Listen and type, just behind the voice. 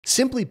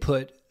Simply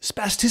put,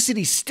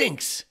 spasticity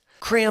stinks.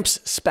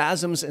 Cramps,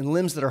 spasms, and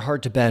limbs that are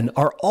hard to bend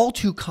are all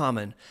too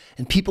common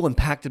in people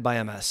impacted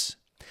by MS.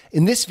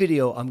 In this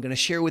video, I'm going to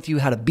share with you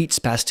how to beat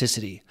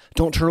spasticity.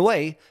 Don't turn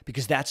away,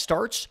 because that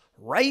starts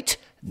right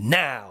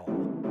now.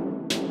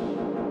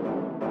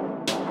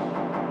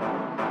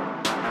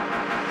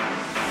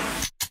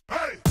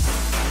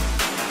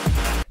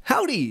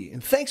 Howdy,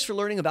 and thanks for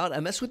learning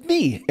about MS with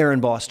me,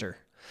 Boster.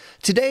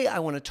 Today, I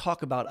want to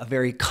talk about a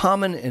very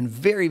common and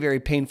very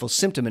painful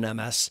symptom in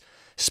MS,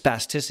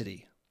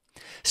 spasticity.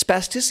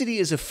 Spasticity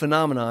is a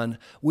phenomenon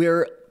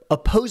where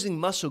opposing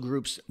muscle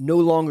groups no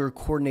longer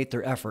coordinate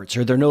their efforts,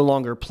 or they're no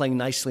longer playing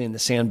nicely in the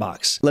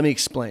sandbox. Let me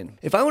explain.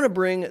 If I want to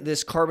bring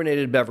this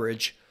carbonated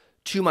beverage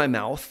to my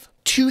mouth,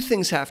 two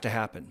things have to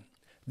happen.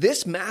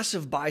 This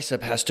massive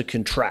bicep has to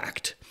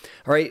contract,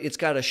 all right? It's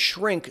got to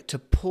shrink to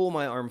pull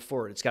my arm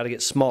forward. It's got to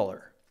get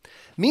smaller.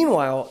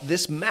 Meanwhile,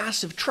 this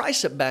massive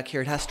tricep back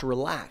here, it has to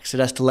relax. It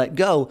has to let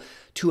go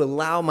to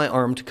allow my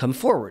arm to come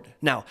forward.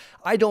 Now,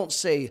 I don't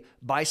say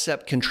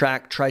bicep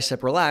contract,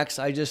 tricep relax.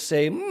 I just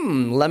say,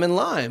 lemon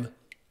lime.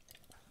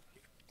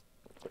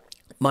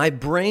 My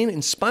brain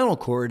and spinal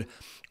cord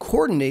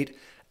coordinate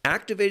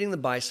activating the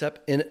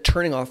bicep and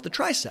turning off the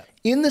tricep.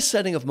 In the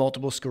setting of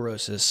multiple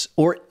sclerosis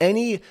or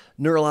any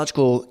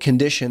neurological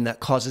condition that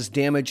causes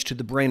damage to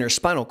the brain or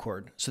spinal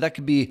cord, so that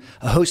could be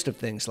a host of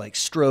things like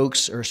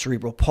strokes or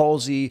cerebral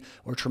palsy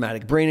or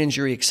traumatic brain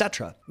injury,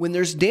 etc. When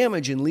there's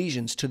damage and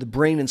lesions to the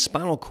brain and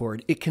spinal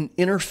cord, it can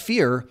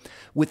interfere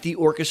with the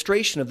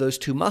orchestration of those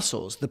two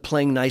muscles, the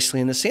playing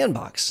nicely in the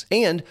sandbox.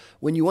 And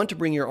when you want to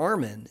bring your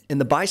arm in and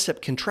the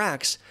bicep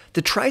contracts,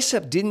 the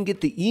tricep didn't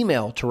get the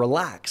email to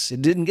relax.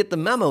 It didn't get the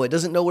memo. It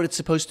doesn't know what it's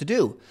supposed to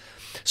do.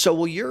 So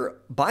while your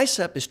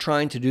bicep is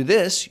trying to do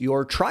this,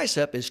 your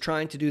tricep is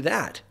trying to do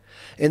that.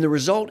 And the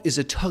result is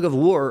a tug of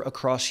war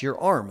across your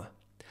arm.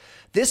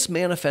 This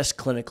manifests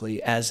clinically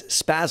as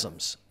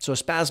spasms. So a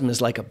spasm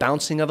is like a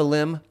bouncing of a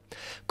limb.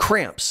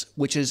 Cramps,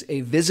 which is a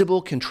visible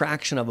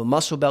contraction of a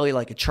muscle belly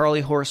like a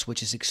Charlie horse,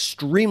 which is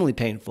extremely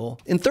painful.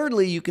 And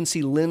thirdly, you can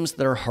see limbs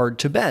that are hard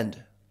to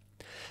bend.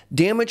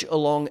 Damage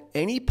along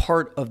any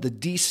part of the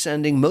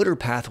descending motor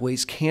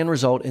pathways can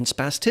result in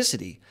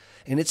spasticity,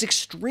 and it's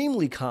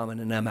extremely common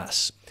in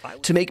MS.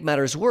 To make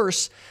matters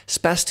worse,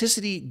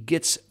 spasticity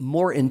gets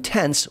more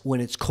intense when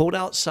it's cold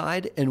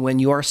outside and when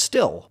you are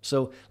still.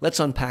 So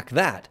let's unpack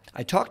that.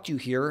 I talked to you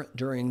here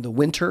during the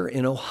winter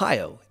in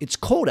Ohio. It's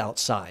cold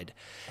outside,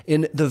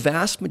 and the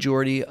vast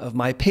majority of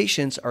my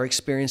patients are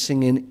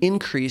experiencing an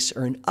increase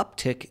or an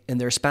uptick in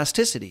their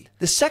spasticity.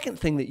 The second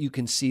thing that you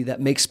can see that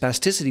makes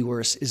spasticity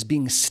worse is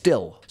being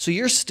still. So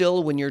you're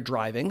still when you're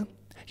driving.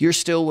 You're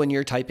still when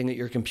you're typing at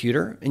your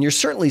computer, and you're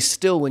certainly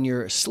still when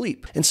you're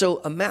asleep. And so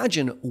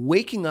imagine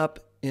waking up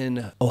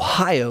in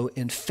Ohio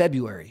in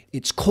February.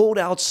 It's cold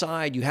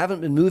outside, you haven't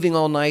been moving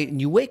all night,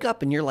 and you wake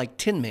up and you're like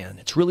Tin Man.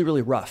 It's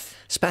really rough.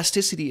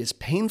 Spasticity is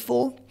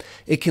painful.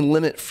 It can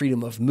limit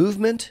freedom of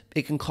movement.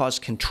 It can cause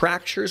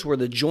contractures where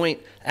the joint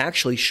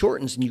actually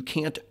shortens and you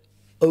can't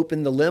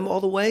open the limb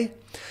all the way.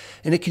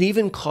 And it can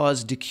even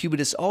cause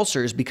decubitus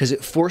ulcers because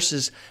it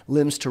forces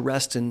limbs to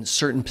rest in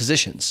certain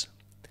positions.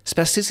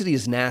 Spasticity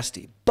is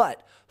nasty,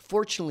 but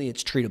fortunately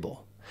it's treatable.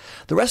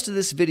 The rest of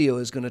this video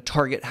is going to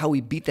target how we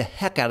beat the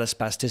heck out of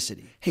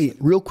spasticity. Hey,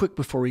 real quick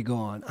before we go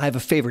on, I have a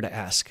favor to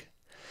ask.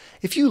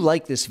 If you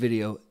like this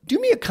video, do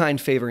me a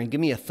kind favor and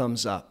give me a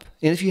thumbs up.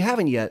 And if you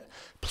haven't yet,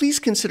 please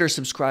consider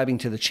subscribing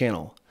to the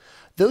channel.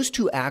 Those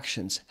two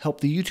actions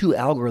help the YouTube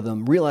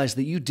algorithm realize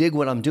that you dig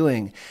what I'm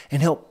doing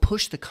and help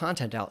push the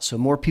content out so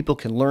more people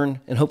can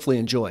learn and hopefully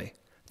enjoy.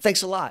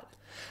 Thanks a lot.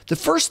 The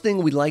first thing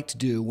we like to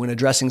do when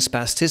addressing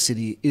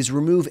spasticity is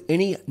remove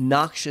any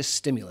noxious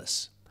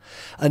stimulus.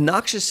 A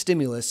noxious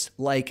stimulus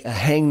like a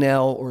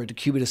hangnail or a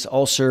decubitus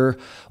ulcer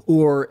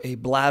or a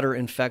bladder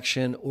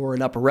infection or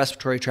an upper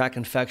respiratory tract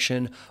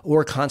infection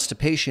or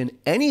constipation,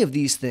 any of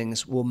these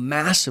things will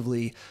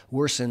massively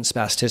worsen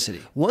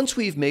spasticity. Once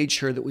we've made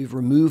sure that we've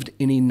removed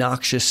any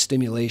noxious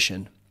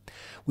stimulation,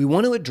 we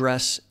want to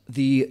address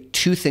the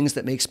two things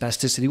that make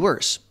spasticity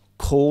worse: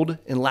 cold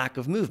and lack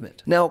of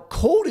movement. Now,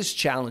 cold is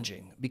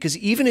challenging because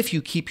even if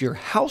you keep your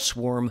house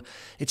warm,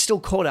 it's still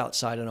cold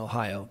outside in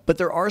Ohio. But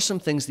there are some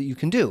things that you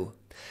can do.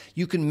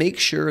 You can make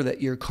sure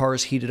that your car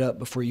is heated up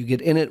before you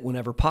get in it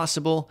whenever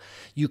possible.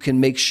 You can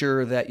make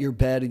sure that your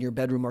bed and your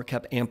bedroom are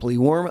kept amply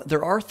warm.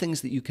 There are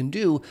things that you can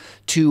do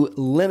to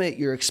limit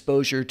your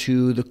exposure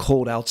to the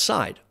cold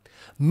outside.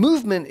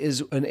 Movement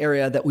is an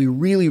area that we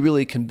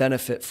really can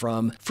benefit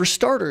from. For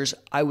starters,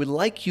 I would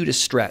like you to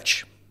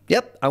stretch.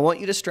 Yep, I want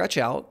you to stretch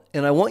out,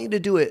 and I want you to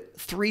do it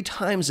 3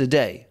 times a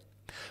day.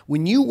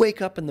 When you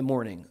wake up in the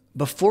morning,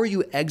 before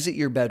you exit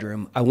your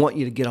bedroom, I want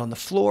you to get on the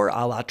floor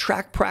a la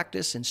track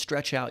practice and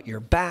stretch out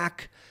your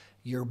back,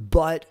 your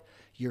butt,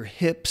 your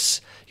hips,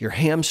 your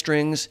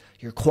hamstrings,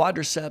 your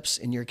quadriceps,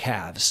 and your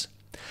calves.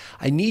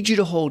 I need you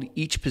to hold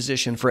each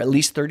position for at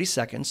least 30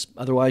 seconds,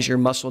 otherwise your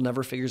muscle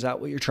never figures out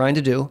what you're trying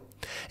to do,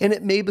 and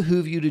it may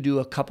behoove you to do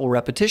a couple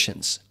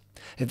repetitions.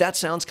 If that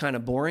sounds kind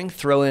of boring,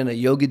 throw in a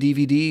yoga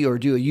DVD or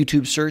do a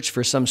YouTube search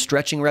for some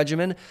stretching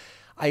regimen.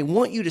 I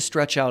want you to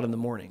stretch out in the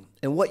morning.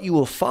 And what you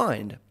will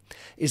find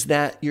is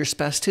that your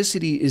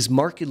spasticity is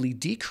markedly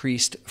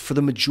decreased for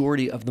the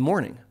majority of the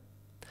morning.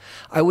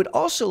 I would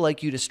also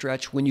like you to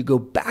stretch when you go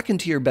back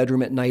into your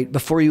bedroom at night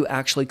before you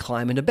actually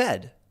climb into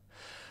bed.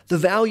 The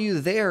value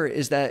there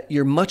is that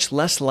you're much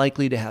less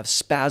likely to have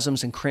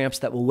spasms and cramps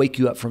that will wake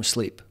you up from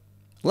sleep.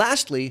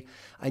 Lastly,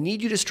 I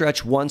need you to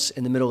stretch once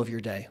in the middle of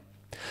your day.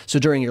 So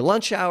during your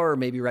lunch hour, or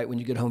maybe right when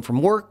you get home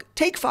from work,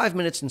 take 5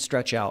 minutes and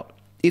stretch out.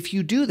 If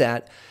you do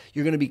that,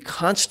 you're going to be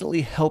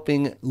constantly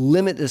helping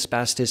limit the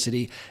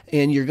spasticity,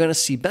 and you're going to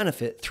see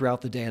benefit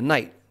throughout the day and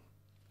night.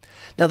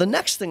 Now, the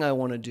next thing I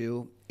want to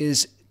do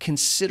is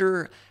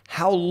consider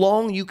how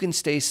long you can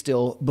stay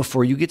still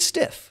before you get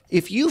stiff.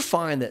 If you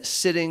find that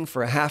sitting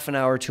for a half an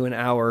hour to an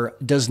hour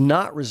does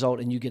not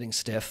result in you getting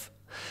stiff,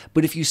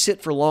 but if you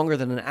sit for longer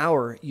than an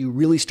hour, you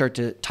really start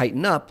to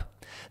tighten up,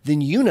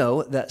 then you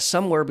know that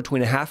somewhere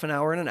between a half an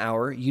hour and an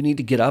hour, you need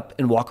to get up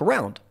and walk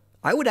around.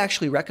 I would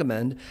actually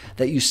recommend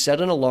that you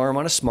set an alarm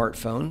on a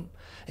smartphone,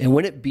 and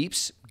when it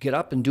beeps, get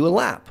up and do a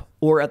lap.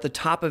 Or at the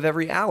top of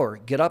every hour,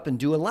 get up and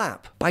do a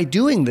lap. By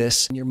doing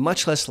this, you're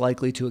much less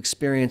likely to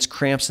experience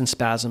cramps and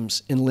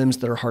spasms in limbs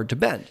that are hard to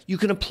bend. You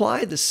can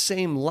apply the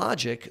same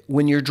logic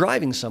when you're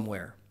driving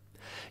somewhere.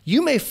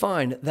 You may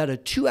find that a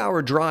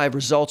 2-hour drive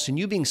results in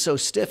you being so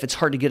stiff it's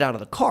hard to get out of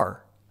the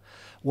car.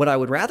 What I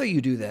would rather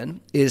you do then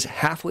is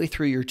halfway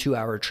through your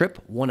 2-hour trip,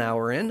 1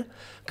 hour in,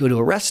 go to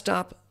a rest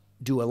stop,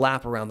 do a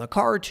lap around the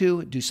car or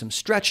two, do some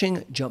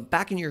stretching, jump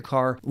back in your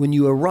car. When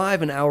you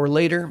arrive an hour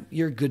later,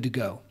 you're good to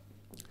go.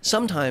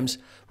 Sometimes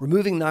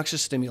removing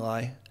noxious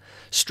stimuli,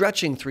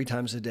 stretching 3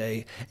 times a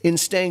day, and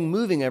staying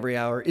moving every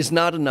hour is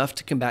not enough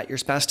to combat your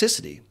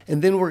spasticity.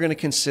 And then we're going to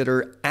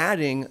consider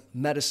adding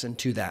medicine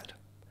to that.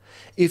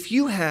 If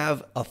you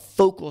have a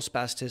focal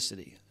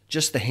spasticity,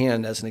 just the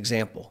hand as an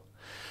example,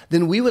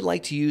 then we would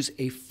like to use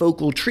a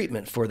focal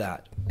treatment for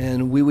that.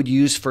 And we would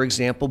use, for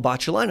example,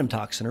 botulinum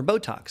toxin or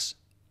Botox.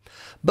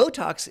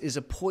 Botox is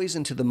a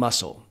poison to the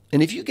muscle,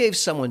 and if you gave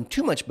someone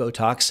too much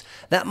Botox,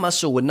 that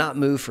muscle would not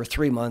move for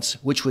 3 months,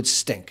 which would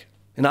stink.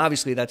 And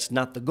obviously that's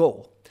not the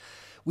goal.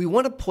 We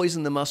want to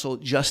poison the muscle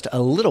just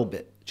a little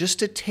bit, just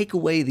to take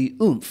away the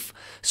oomph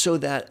so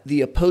that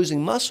the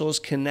opposing muscles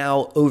can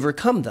now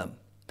overcome them.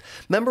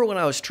 Remember when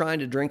I was trying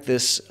to drink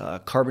this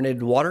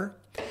carbonated water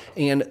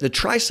and the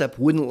tricep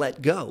wouldn't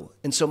let go,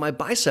 and so my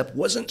bicep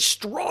wasn't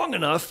strong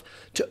enough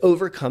to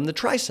overcome the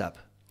tricep.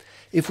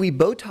 If we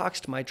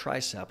Botoxed my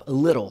tricep a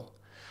little,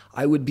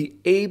 I would be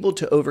able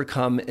to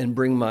overcome and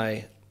bring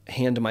my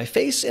hand to my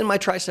face, and my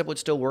tricep would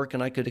still work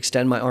and I could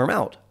extend my arm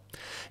out.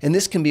 And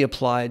this can be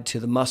applied to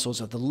the muscles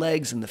of the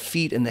legs and the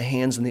feet and the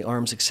hands and the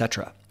arms,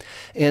 etc.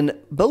 And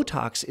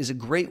Botox is a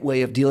great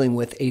way of dealing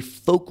with a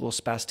focal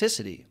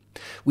spasticity.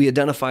 We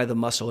identify the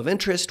muscle of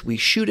interest, we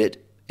shoot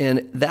it,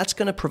 and that's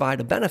going to provide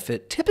a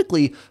benefit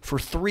typically for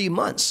 3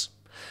 months.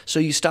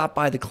 So you stop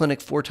by the clinic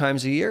 4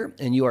 times a year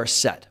and you are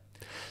set.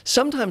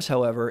 Sometimes,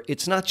 however,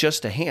 it's not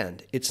just a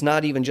hand. It's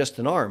not even just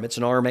an arm. It's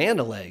an arm and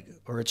a leg,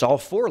 or it's all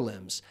 4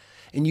 limbs.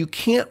 And you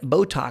can't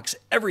Botox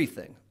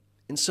everything.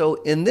 And so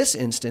in this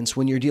instance,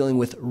 when you're dealing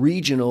with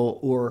regional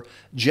or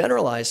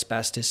generalized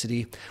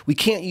spasticity, we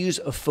can't use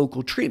a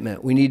focal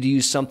treatment. We need to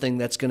use something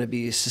that's going to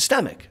be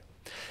systemic.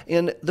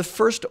 And the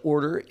first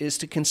order is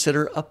to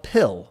consider a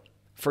pill.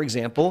 For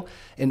example,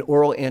 an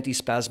oral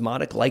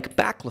antispasmodic like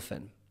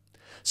BACLOFEN.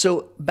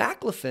 So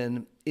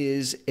BACLOFEN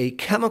is a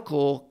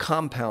chemical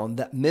compound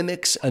that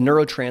mimics a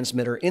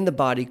neurotransmitter in the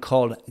body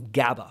called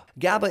GABA.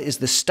 GABA is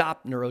the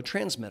stop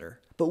neurotransmitter.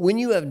 But when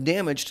you have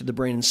damage to the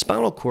brain and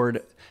spinal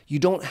cord, you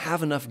don't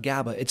have enough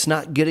GABA. It's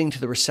not getting to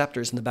the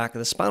receptors in the back of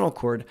the spinal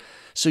cord,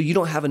 so you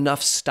don't have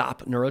enough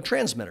stop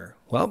neurotransmitter.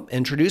 Well,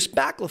 introduce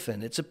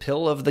BACLOFEN. It's a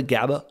pill of the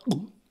GABA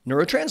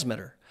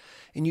neurotransmitter.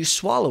 And you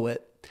swallow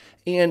it,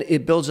 and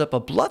it builds up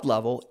a blood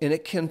level, and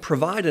it can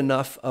provide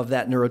enough of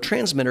that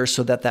neurotransmitter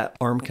so that that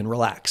arm can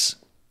relax.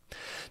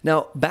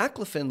 Now,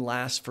 BACLOFEN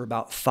lasts for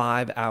about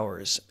 5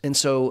 hours, and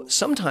so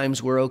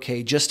sometimes we're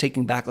okay just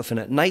taking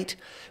BACLOFEN at night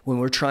when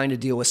we're trying to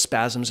deal with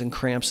spasms and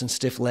cramps and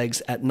stiff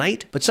legs at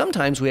night, but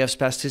sometimes we have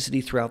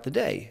spasticity throughout the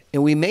day,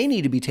 and we may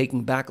need to be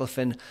taking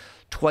BACLOFEN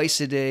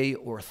twice a day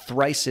or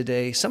thrice a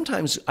day.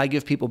 Sometimes I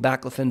give people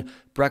BACLOFEN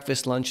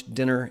breakfast, lunch,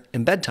 dinner,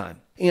 and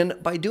bedtime. And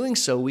by doing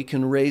so, we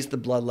can raise the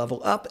blood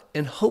level up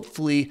and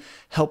hopefully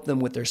help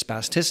them with their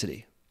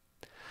spasticity.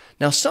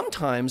 Now,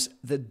 sometimes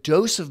the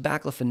dose of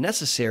BACLOFEN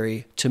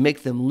necessary to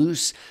make them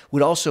loose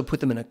would also put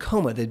them in a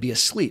coma. They'd be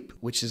asleep,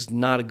 which is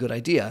not a good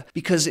idea,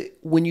 because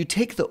when you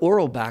take the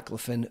oral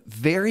BACLOFEN,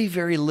 very,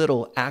 very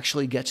little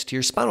actually gets to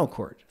your spinal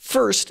cord.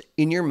 First,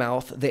 in your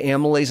mouth, the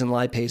amylase and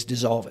lipase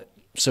dissolve it,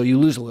 so you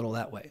lose a little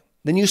that way.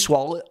 Then you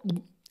swallow it,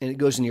 and it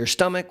goes into your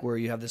stomach, where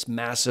you have this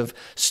massive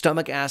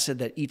stomach acid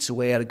that eats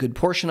away at a good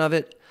portion of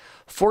it.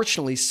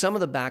 Fortunately, some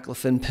of the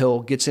BACLOFEN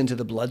pill gets into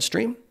the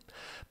bloodstream,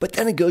 But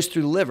then it goes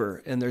through the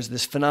liver, and there's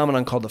this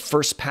phenomenon called the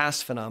first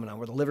pass phenomenon,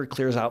 where the liver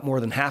clears out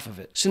more than half of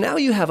it. So now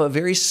you have a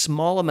very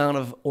small amount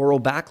of oral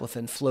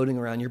baclofen floating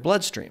around your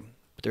bloodstream.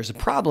 But there's a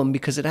problem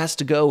because it has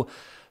to go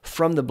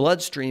from the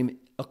bloodstream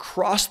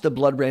across the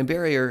blood-brain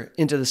barrier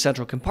into the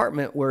central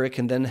compartment where it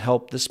can then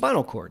help the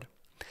spinal cord.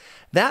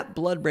 That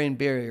blood-brain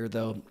barrier,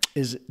 though,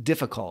 is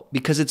difficult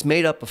because it's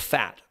made up of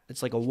fat.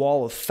 It's like a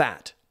wall of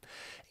fat.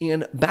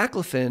 And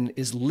baclofen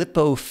is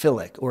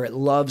lipophilic, or it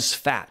loves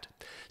fat.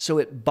 So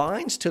it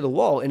binds to the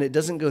wall and it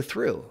doesn't go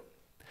through.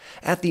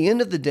 At the end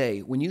of the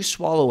day, when you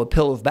swallow a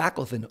pill of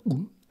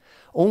baclofen,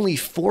 only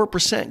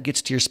 4%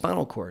 gets to your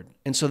spinal cord.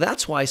 And so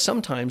that's why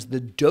sometimes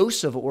the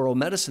dose of oral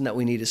medicine that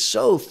we need is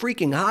so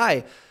freaking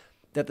high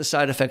that the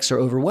side effects are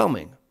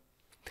overwhelming.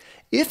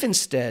 If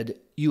instead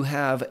you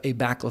have a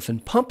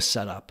baclofen pump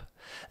set up,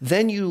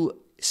 then you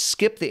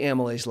skip the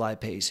amylase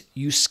lipase,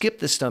 you skip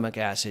the stomach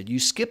acid, you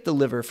skip the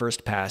liver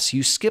first pass,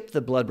 you skip the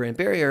blood-brain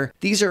barrier.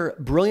 These are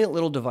brilliant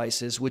little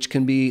devices which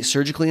can be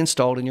surgically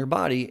installed in your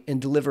body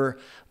and deliver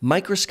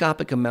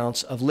microscopic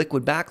amounts of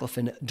liquid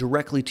baclofen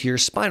directly to your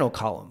spinal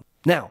column.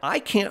 Now, I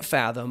can't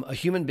fathom a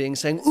human being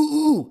saying,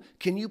 ooh,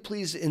 can you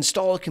please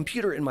install a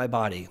computer in my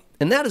body?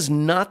 And that is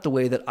not the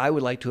way that I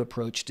would like to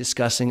approach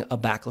discussing a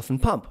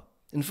baclofen pump.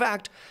 In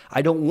fact,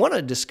 I don't want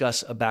to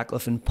discuss a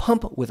baclofen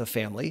pump with a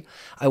family.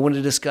 I want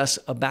to discuss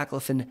a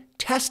baclofen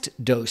test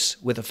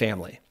dose with a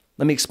family.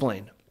 Let me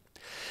explain.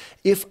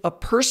 If a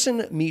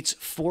person meets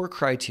 4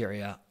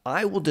 criteria,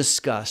 I will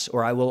discuss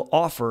or I will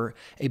offer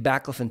a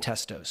baclofen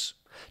test dose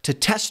to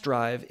test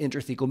drive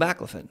intrathecal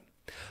baclofen.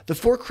 The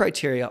 4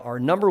 criteria are: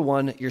 number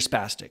 1, you're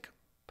spastic.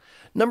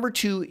 Number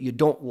 2, you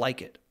don't like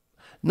it.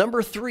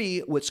 Number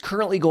 3, what's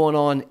currently going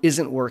on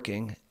isn't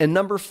working. And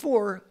number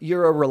 4,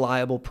 you're a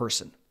reliable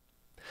person.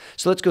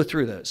 So let's go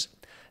through those.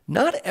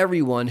 Not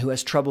everyone who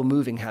has trouble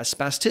moving has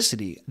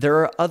spasticity. There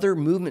are other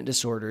movement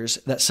disorders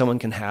that someone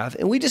can have,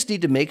 and we just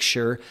need to make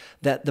sure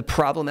that the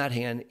problem at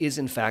hand is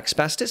in fact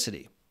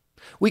spasticity.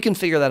 We can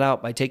figure that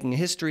out by taking a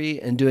history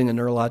and doing a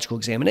neurological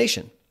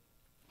examination.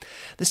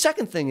 The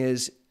second thing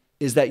is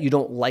that you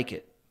don't like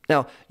it.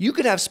 Now, you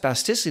could have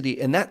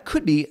spasticity, and that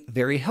could be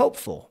very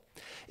helpful.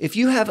 If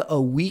you have a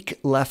weak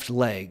left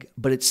leg,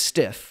 but it's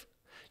stiff,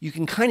 you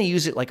can kind of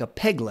use it like a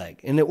peg leg,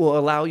 and it will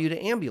allow you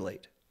to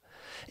ambulate.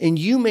 And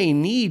you may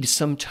need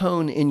some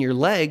tone in your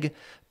leg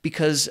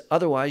because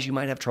otherwise you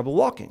might have trouble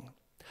walking.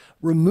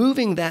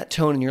 Removing that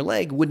tone in your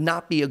leg would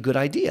not be a good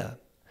idea.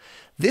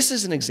 This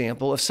is an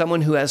example of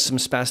someone who has some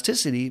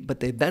spasticity, but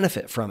they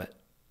benefit from it.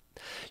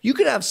 You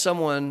could have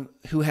someone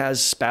who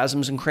has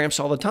spasms and cramps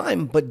all the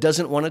time, but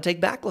doesn't want to take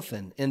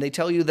baclofen, and they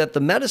tell you that the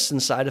medicine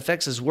side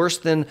effects is worse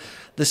than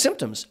the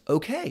symptoms.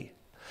 Okay.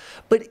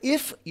 But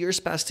if your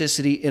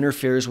spasticity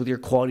interferes with your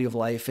quality of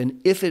life,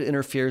 and if it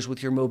interferes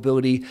with your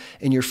mobility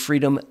and your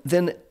freedom,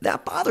 then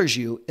that bothers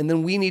you, and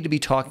then we need to be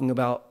talking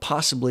about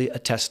possibly a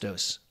test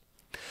dose.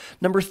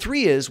 Number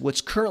 3 is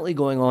what's currently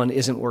going on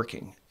isn't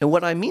working. And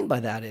what I mean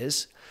by that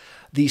is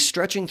the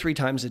stretching 3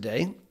 times a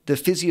day, the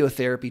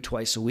physiotherapy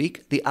twice a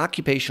week, the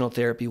occupational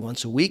therapy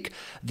once a week,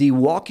 the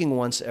walking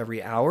once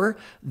every hour,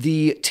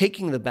 the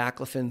taking the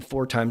baclofen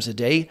 4 times a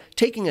day,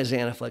 taking a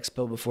Xanaflex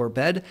pill before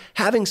bed,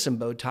 having some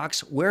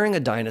Botox, wearing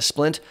a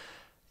Dynasplint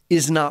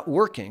is not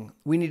working.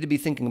 We need to be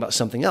thinking about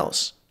something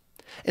else.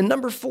 And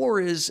number 4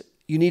 is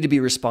you need to be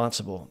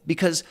responsible,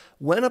 because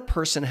when a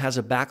person has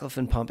a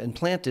baclofen pump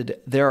implanted,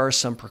 there are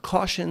some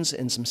precautions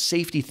and some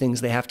safety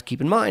things they have to keep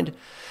in mind.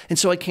 And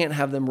so I can't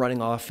have them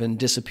running off and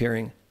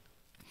disappearing.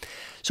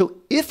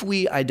 So if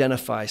we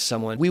identify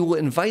someone, we will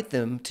invite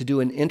them to do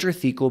an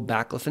intrathecal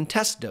baclofen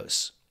test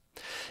dose.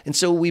 And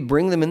so we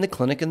bring them in the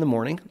clinic in the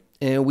morning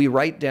and we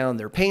write down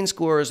their pain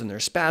scores and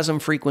their spasm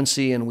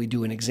frequency, and we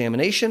do an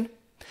examination.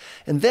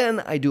 And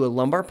then I do a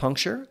lumbar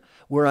puncture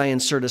where I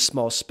insert a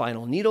small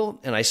spinal needle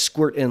and I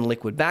squirt in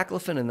liquid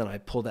baclofen, and then I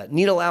pull that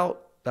needle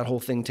out. That whole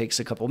thing takes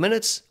a couple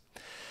minutes.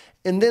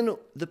 And then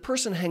the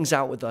person hangs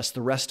out with us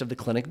the rest of the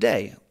clinic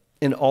day.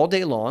 And all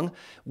day long,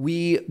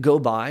 we go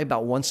by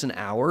about once an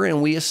hour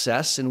and we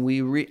assess and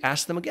we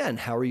ask them again,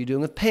 how are you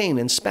doing with pain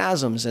and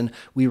spasms? And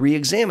we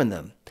re-examine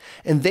them.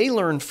 And they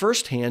learn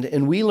firsthand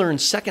and we learn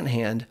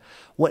secondhand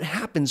what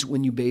happens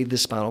when you bathe the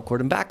spinal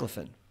cord in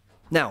baclofen.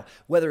 Now,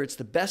 whether it's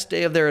the best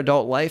day of their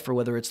adult life or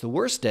whether it's the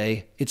worst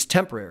day, it's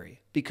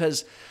temporary,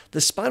 because the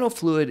spinal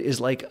fluid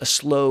is like a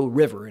slow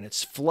river and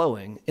it's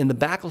flowing, and the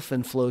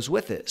baclofen flows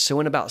with it. So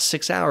in about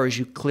 6 hours,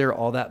 you clear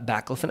all that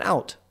baclofen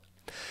out.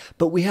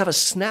 But we have a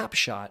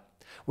snapshot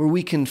where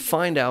we can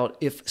find out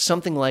if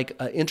something like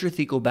an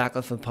intrathecal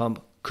baclofen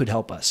pump could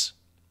help us.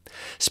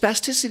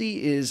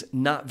 Spasticity is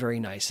not very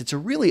nice. It's a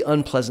really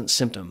unpleasant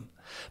symptom.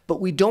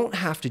 But we don't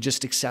have to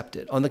just accept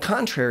it. On the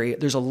contrary,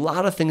 there's a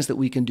lot of things that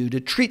we can do to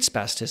treat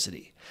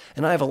spasticity.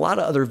 And I have a lot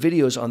of other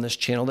videos on this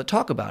channel that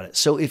talk about it.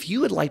 So if you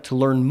would like to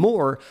learn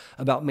more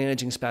about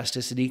managing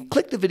spasticity,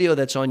 click the video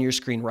that's on your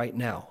screen right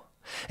now.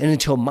 And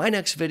until my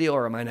next video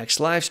or my next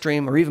live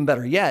stream, or even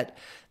better yet,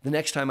 the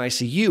next time I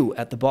see you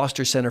at the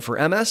Boster Center for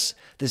MS,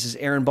 this is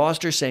Aaron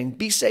Boster saying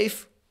be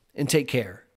safe and take care.